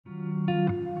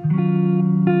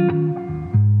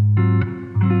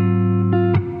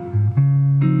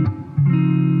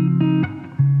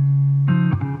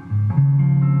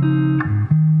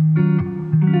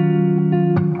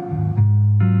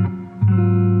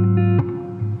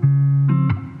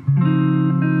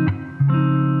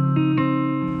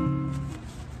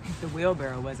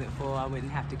Wheelbarrow wasn't full, I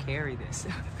wouldn't have to carry this.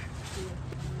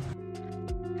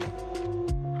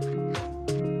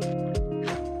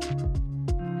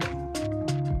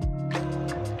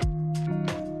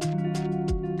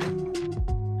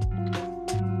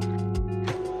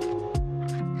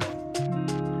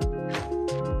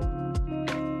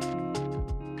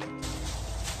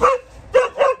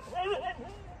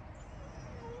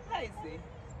 Lacey,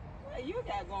 what you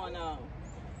got going on?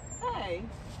 Hey,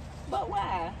 but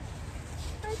why?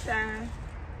 Hey, Shine.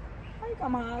 Why you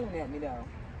come hollering at me, though?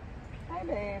 Hey,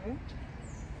 baby.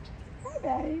 Hey,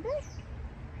 baby.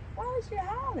 Why is she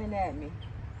hollering at me?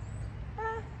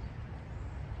 Huh?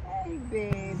 Hey,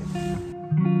 baby.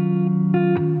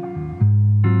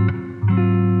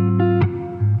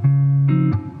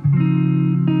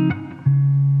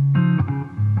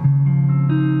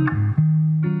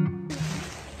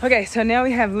 Okay, so now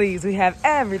we have leaves. We have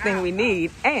everything we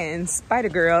need. And Spider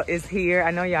Girl is here.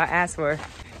 I know y'all asked for her.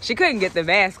 She couldn't get the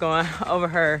mask on over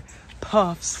her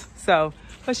puffs. But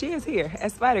she is here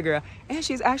as Spider Girl. And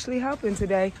she's actually helping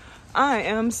today. I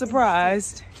am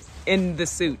surprised in the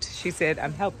suit. She said,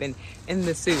 I'm helping in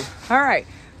the suit. All right,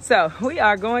 so we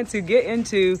are going to get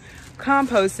into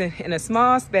composting in a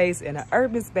small space, in an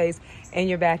urban space, in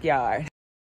your backyard.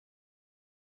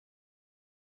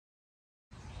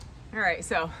 All right,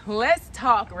 so let's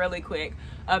talk really quick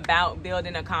about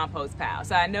building a compost pile.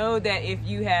 So I know that if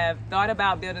you have thought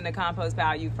about building a compost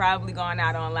pile, you've probably gone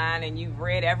out online and you've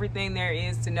read everything there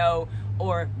is to know,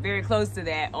 or very close to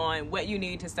that, on what you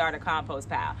need to start a compost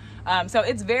pile. So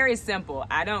it's very simple.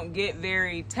 I don't get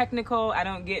very technical. I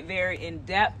don't get very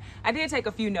in-depth. I did take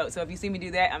a few notes, so if you see me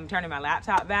do that, I'm turning my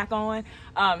laptop back on.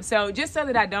 So just so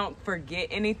that I don't forget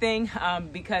anything,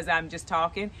 because I'm just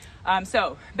talking.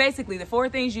 So basically the 4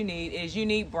 things you need is you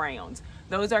need browns.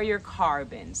 Those are your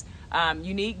carbons.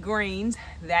 You need greens,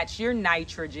 that's your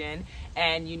nitrogen,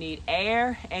 and you need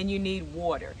air and you need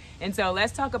water. And so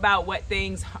let's talk about what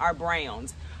things are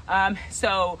browns.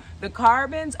 So the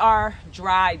carbons are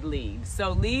dried leaves.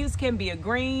 So leaves can be a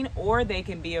green or they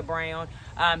can be a brown.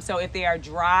 So if they are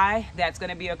dry, that's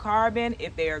going to be a carbon.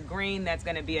 If they are green, that's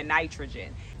going to be a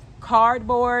nitrogen.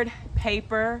 Cardboard,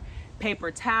 paper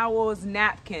towels,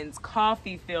 napkins,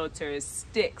 coffee filters,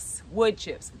 sticks, wood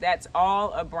chips, that's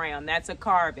all a brown. That's a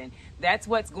carbon. That's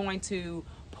what's going to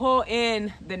pull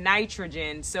in the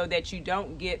nitrogen so that you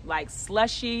don't get like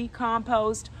slushy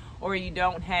compost, or you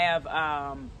don't have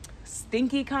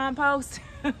stinky compost.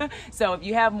 So if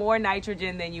you have more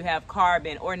nitrogen than you have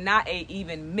carbon, or not a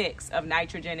even mix of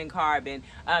nitrogen and carbon,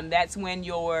 that's when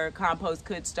your compost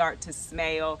could start to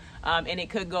smell, and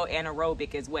it could go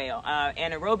anaerobic as well.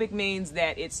 Anaerobic means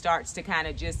that it starts to kind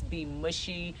of just be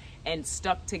mushy and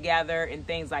stuck together and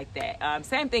things like that.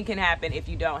 Same thing can happen if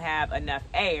you don't have enough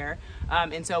air.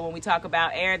 And so when we talk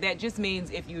about air, that just means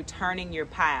if you're turning your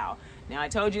pile. Now, I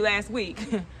told you last week,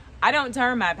 I don't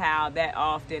turn my pile that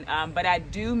often, but I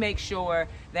do make sure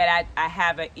that I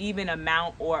have an even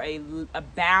amount, or a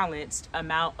balanced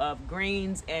amount of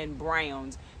greens and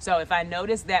browns. So if I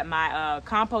notice that my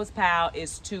compost pile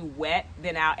is too wet,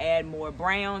 then I'll add more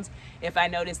browns. If I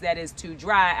notice that it's too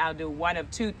dry, I'll do one of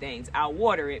 2 things. I'll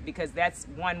water it, because that's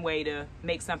one way to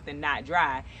make something not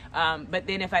dry. But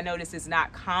then if I notice it's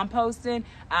not composting,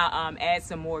 I'll add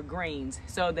some more greens.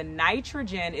 So the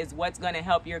nitrogen is what's going to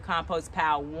help your compost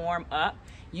pile warm up.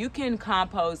 You can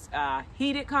compost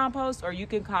heated compost, or you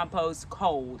can compost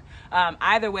cold.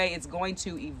 Either way, it's going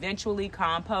to eventually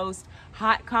compost.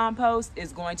 Hot compost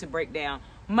is going to break down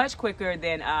much quicker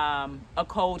than a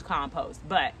cold compost,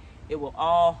 but it will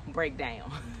all break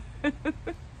down.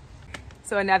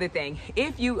 So another thing,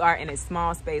 if you are in a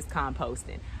small space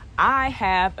composting, I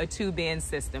have a 2-bin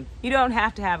system. You don't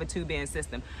have to have a 2-bin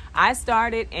system. I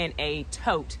started in a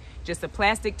tote, just a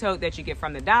plastic tote that you get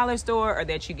from the dollar store, or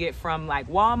that you get from like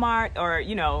Walmart, or,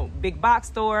 you know, big box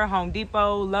store, Home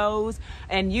Depot, Lowe's.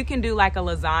 And you can do like a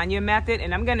lasagna method.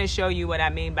 And I'm going to show you what I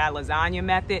mean by lasagna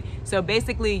method. So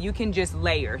basically you can just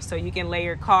layer. So you can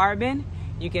layer carbon,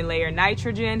 you can layer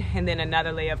nitrogen, and then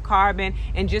another layer of carbon,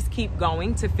 and just keep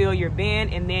going to fill your bin.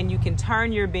 And then you can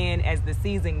turn your bin as the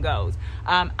season goes.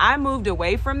 I moved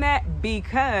away from that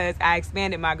because I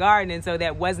expanded my garden, and so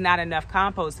that was not enough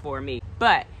compost for me.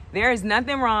 But There is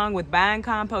nothing wrong with buying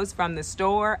compost from the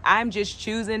store. I'm just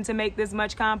choosing to make this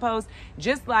much compost,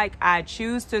 just like I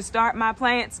choose to start my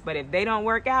plants. But if they don't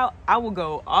work out, I will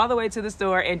go all the way to the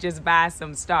store and just buy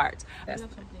some starts. I have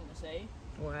something to say.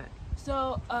 What?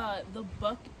 So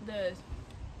the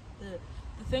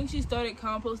thing she started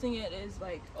composting it is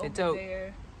like over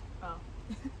there. Oh.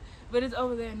 But it's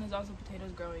over there, and there's also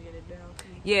potatoes growing in it now.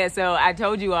 Yeah, so I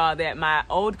told you all that my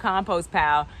old compost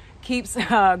pile keeps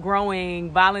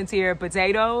growing volunteer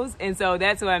potatoes, and so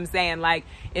that's what I'm saying. Like,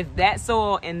 if that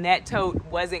soil in that tote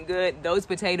wasn't good, those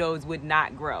potatoes would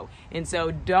not grow. And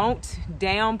so don't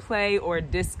downplay or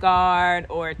discard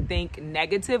or think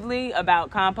negatively about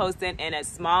composting in a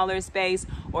smaller space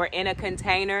or in a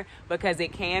container, because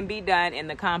it can be done and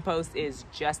the compost is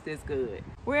just as good.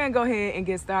 We're gonna go ahead and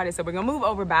get started. So we're gonna move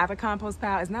over by the compost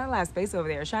pile. It's not a lot of space over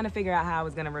there. I was trying to figure out how I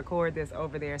was gonna record this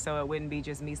over there so it wouldn't be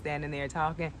just me standing there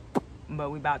talking, but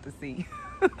we about to see.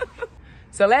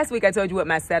 So last week I told you what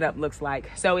my setup looks like.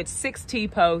 So it's 6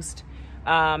 T-posts.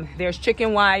 There's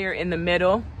chicken wire in the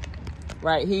middle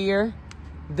right here.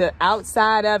 The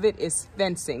outside of it is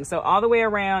fencing. So all the way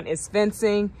around is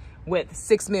fencing with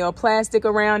 6 mil plastic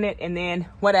around it. And then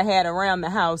what I had around the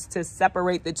house to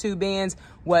separate the 2 bins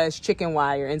was chicken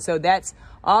wire. And so that's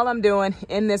all I'm doing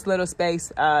in this little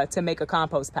space to make a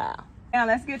compost pile. Now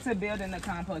let's get to building the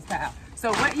compost pile.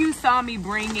 So what you saw me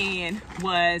bring in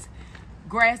was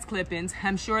grass clippings.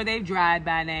 I'm sure they've dried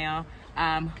by now.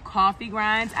 Coffee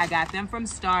grinds, I got them from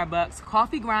Starbucks.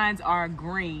 Coffee grinds are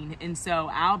green, and so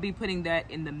I'll be putting that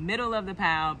in the middle of the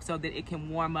pile so that it can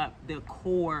warm up the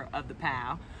core of the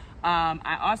pile.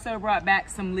 I also brought back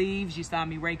some leaves. You saw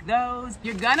me rake those.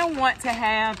 You're gonna want to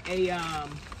have a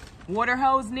water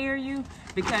hose near you,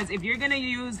 because if you're gonna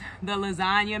use the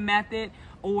lasagna method,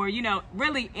 or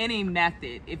really any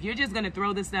method, if you're just gonna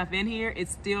throw the stuff in here,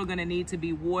 it's still gonna need to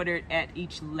be watered at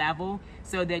each level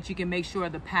so that you can make sure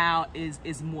the pile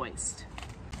is moist.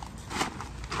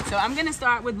 So I'm gonna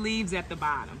start with leaves at the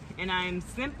bottom, and I'm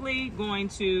simply going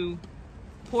to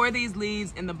pour these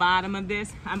leaves in the bottom of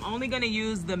this. I'm only gonna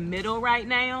use the middle right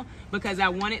now because I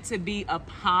want it to be a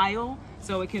pile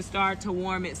so it can start to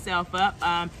warm itself up.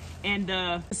 And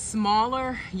the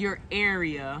smaller your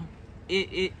area,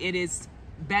 it is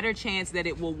better chance that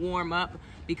it will warm up,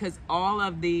 because all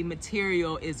of the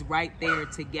material is right there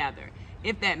together,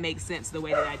 if that makes sense the way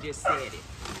that I just said it.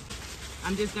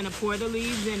 I'm just gonna pour the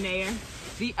leaves in there.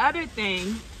 The other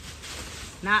thing,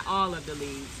 not all of the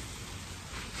leaves,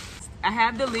 I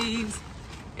have the leaves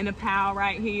in a pile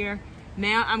right here.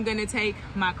 Now I'm gonna take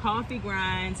my coffee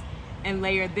grinds and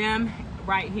layer them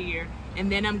right here,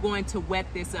 and then I'm going to wet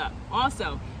this up.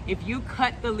 Also, if you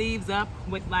cut the leaves up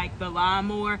with like the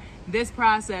lawnmower, this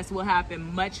process will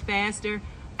happen much faster.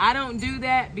 I don't do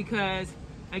that because,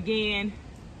 again,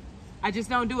 I just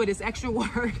don't do it. It's extra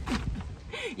work.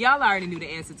 Y'all already knew the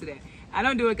answer to that. I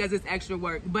don't do it because it's extra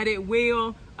work, but it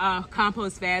will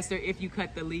compost faster if you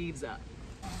cut the leaves up.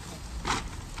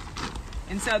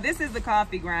 And so this is the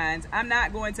coffee grinds. I'm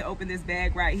not going to open this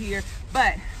bag right here,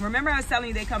 but remember I was telling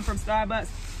you they come from Starbucks?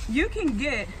 You can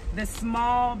get the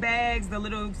small bags, the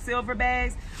little silver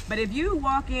bags, but if you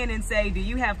walk in and say, do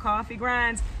you have coffee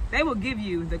grinds? They will give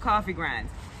you the coffee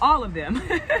grinds, all of them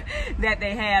that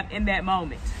they have in that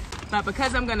moment. But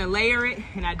because I'm gonna layer it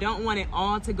and I don't want it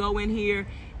all to go in here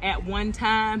at one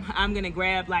time, I'm gonna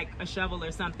grab like a shovel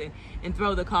or something and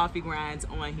throw the coffee grinds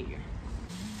on here.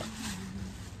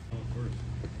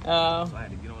 Oh, So I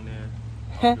had to get on there.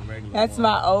 The regular that's one.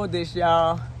 my oldest,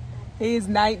 y'all. He's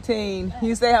 19.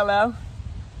 You say hello?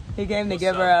 He came to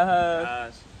give her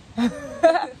a hug.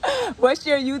 What's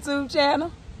your YouTube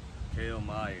channel? Kale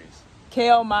Myers.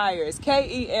 Kale Myers.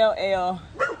 Kellmyers.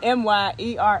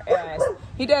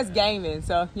 He does gaming,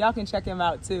 so y'all can check him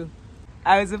out too.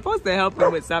 I was supposed to help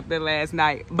him with something last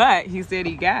night, but he said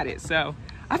he got it. So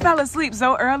I fell asleep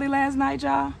so early last night,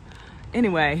 y'all.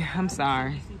 Anyway, I'm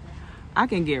sorry. I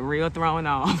can get real thrown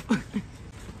off.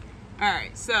 All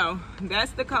right, so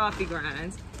that's the coffee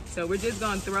grinds. So we're just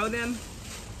gonna throw them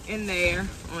in there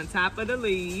on top of the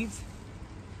leaves.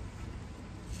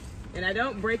 And I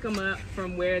don't break them up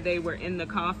from where they were in the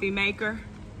coffee maker.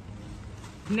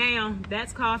 Now,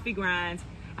 that's coffee grinds.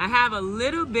 I have a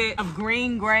little bit of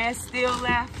green grass still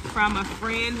left from a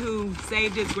friend who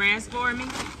saved his grass for me.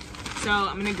 So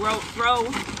I'm gonna throw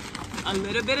a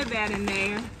little bit of that in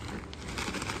there.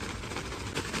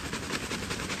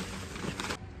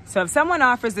 So if someone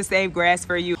offers to save grass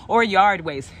for you or yard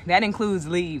waste, that includes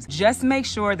leaves, just make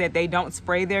sure that they don't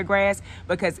spray their grass,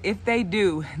 because if they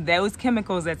do, those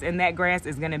chemicals that's in that grass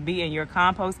is gonna be in your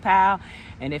compost pile.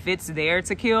 And if it's there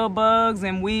to kill bugs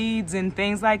and weeds and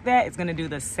things like that, it's gonna do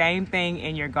the same thing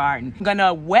in your garden. I'm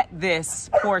gonna wet this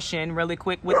portion really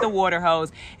quick with the water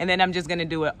hose, and then I'm just gonna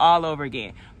do it all over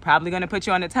again. Probably gonna put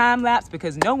you on a time lapse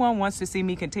because no one wants to see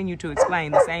me continue to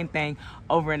explain the same thing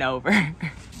over and over.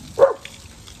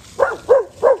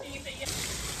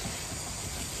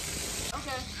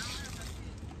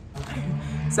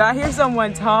 So I hear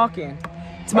someone talking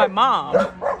to my mom.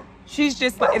 She's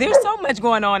just like, there's so much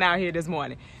going on out here this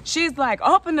morning. She's like,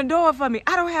 open the door for me.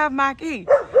 I don't have my key.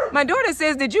 My daughter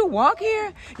says, did you walk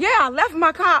here? Yeah, I left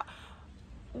my car.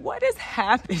 What is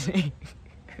happening?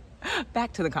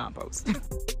 Back to the compost.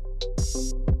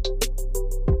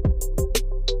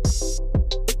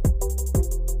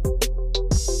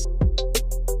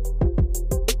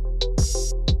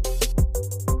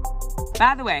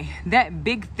 By the way, that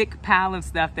big thick pile of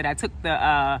stuff that I took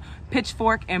the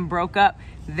pitchfork and broke up,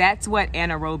 that's what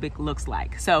anaerobic looks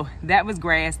like. So that was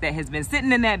grass that has been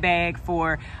sitting in that bag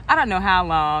for I don't know how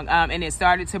long, and it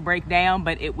started to break down,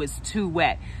 but it was too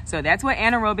wet. So that's what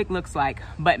anaerobic looks like.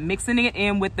 But mixing it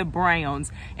in with the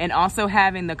browns and also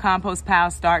having the compost pile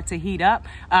start to heat up,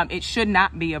 it should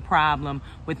not be a problem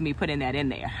with me putting that in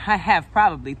there. I have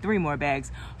probably 3 more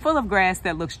bags full of grass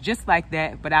that looks just like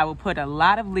that, but I will put a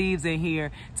lot of leaves in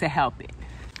here to help it.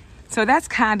 So that's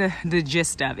kind of the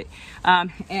gist of it.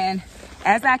 And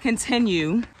as I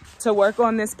continue to work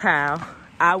on this pile,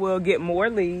 I will get more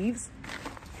leaves,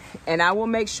 and I will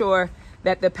make sure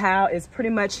that the pile is pretty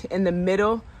much in the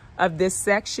middle of this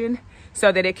section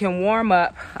so that it can warm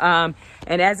up. And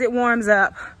as it warms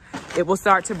up, it will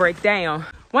start to break down.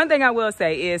 One thing I will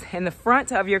say is in the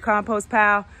front of your compost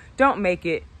pile, don't make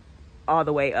it all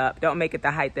the way up. Don't make it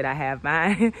the height that I have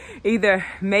mine. Either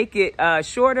make it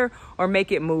shorter or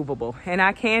make it movable. And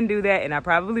I can do that, and I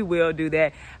probably will do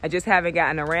that. I just haven't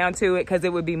gotten around to it because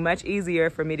it would be much easier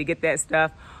for me to get that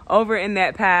stuff over in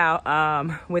that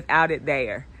pile without it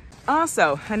there.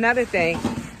 Also, another thing,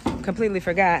 completely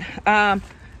forgot,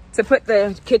 to put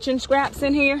the kitchen scraps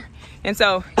in here. And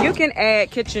so you can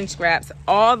add kitchen scraps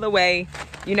all the way,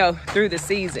 you know, through the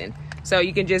season. So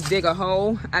you can just dig a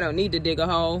hole. I don't need to dig a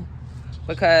hole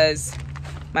because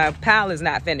my pile is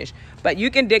not finished. But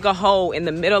you can dig a hole in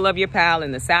the middle of your pile,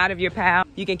 in the side of your pile.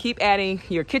 You can keep adding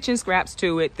your kitchen scraps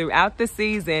to it throughout the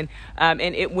season, and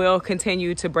it will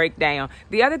continue to break down.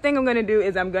 The other thing I'm gonna do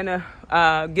is I'm gonna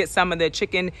get some of the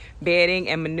chicken bedding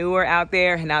and manure out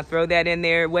there, and I'll throw that in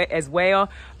there as well.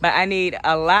 But I need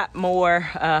a lot more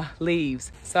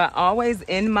leaves. So I always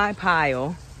end my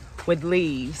pile with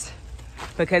leaves,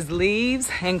 because leaves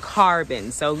and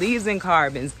carbon, so leaves and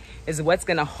carbons is what's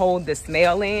gonna hold the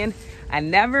smell in. I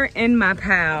never end my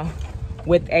pile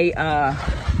with a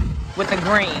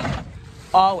green,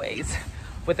 always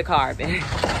with the carbon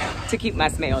to keep my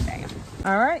smell down.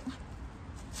 All right,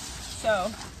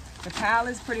 so the pile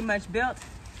is pretty much built.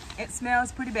 It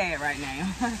smells pretty bad right now,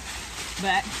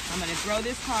 but I'm gonna throw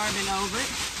this carbon over it,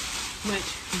 which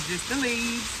is just the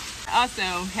leaves. I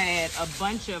also had a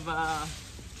bunch of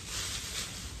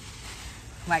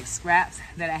like scraps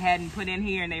that I hadn't put in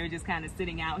here, and they were just kind of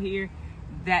sitting out here.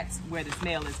 That's where the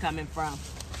smell is coming from.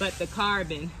 But the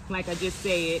carbon, like I just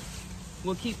said,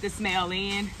 will keep the smell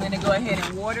in. I'm gonna go ahead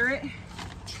and water it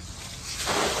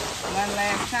one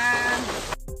last time.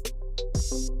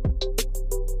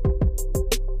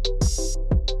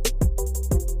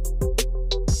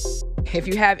 If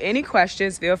you have any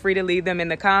questions, feel free to leave them in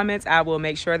the comments. I will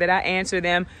make sure that I answer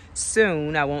them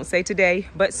soon. I won't say today,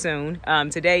 but soon.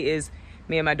 Today is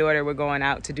me and my daughter, we're going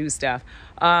out to do stuff.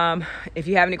 If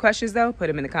you have any questions though, put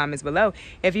them in the comments below.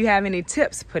 If you have any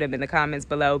tips, put them in the comments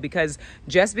below, because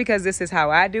just because this is how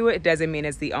I do it doesn't mean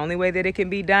it's the only way that it can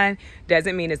be done.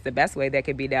 Doesn't mean it's the best way that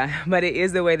can be done, but it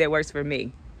is the way that works for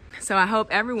me. So I hope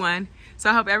everyone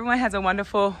has a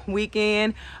wonderful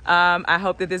weekend. I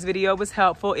hope that this video was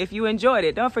helpful. If you enjoyed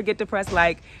it, don't forget to press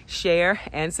like, share,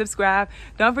 and subscribe.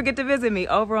 Don't forget to visit me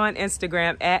over on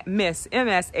Instagram at Miss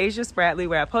MS Asia Spradley,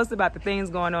 where I post about the things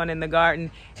going on in the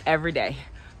garden every day.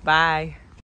 Bye.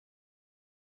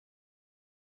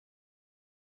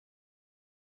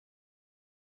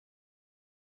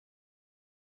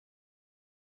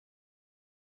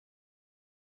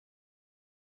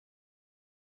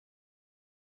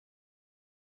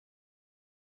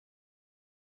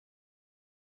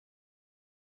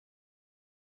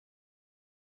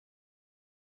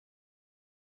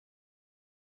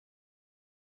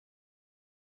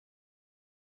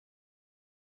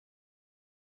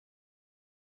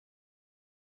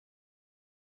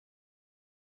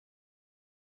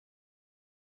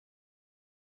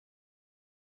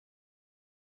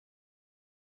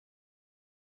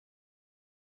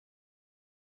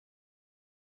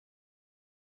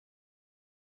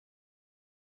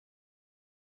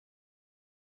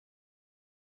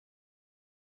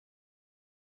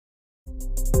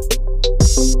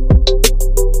 bye.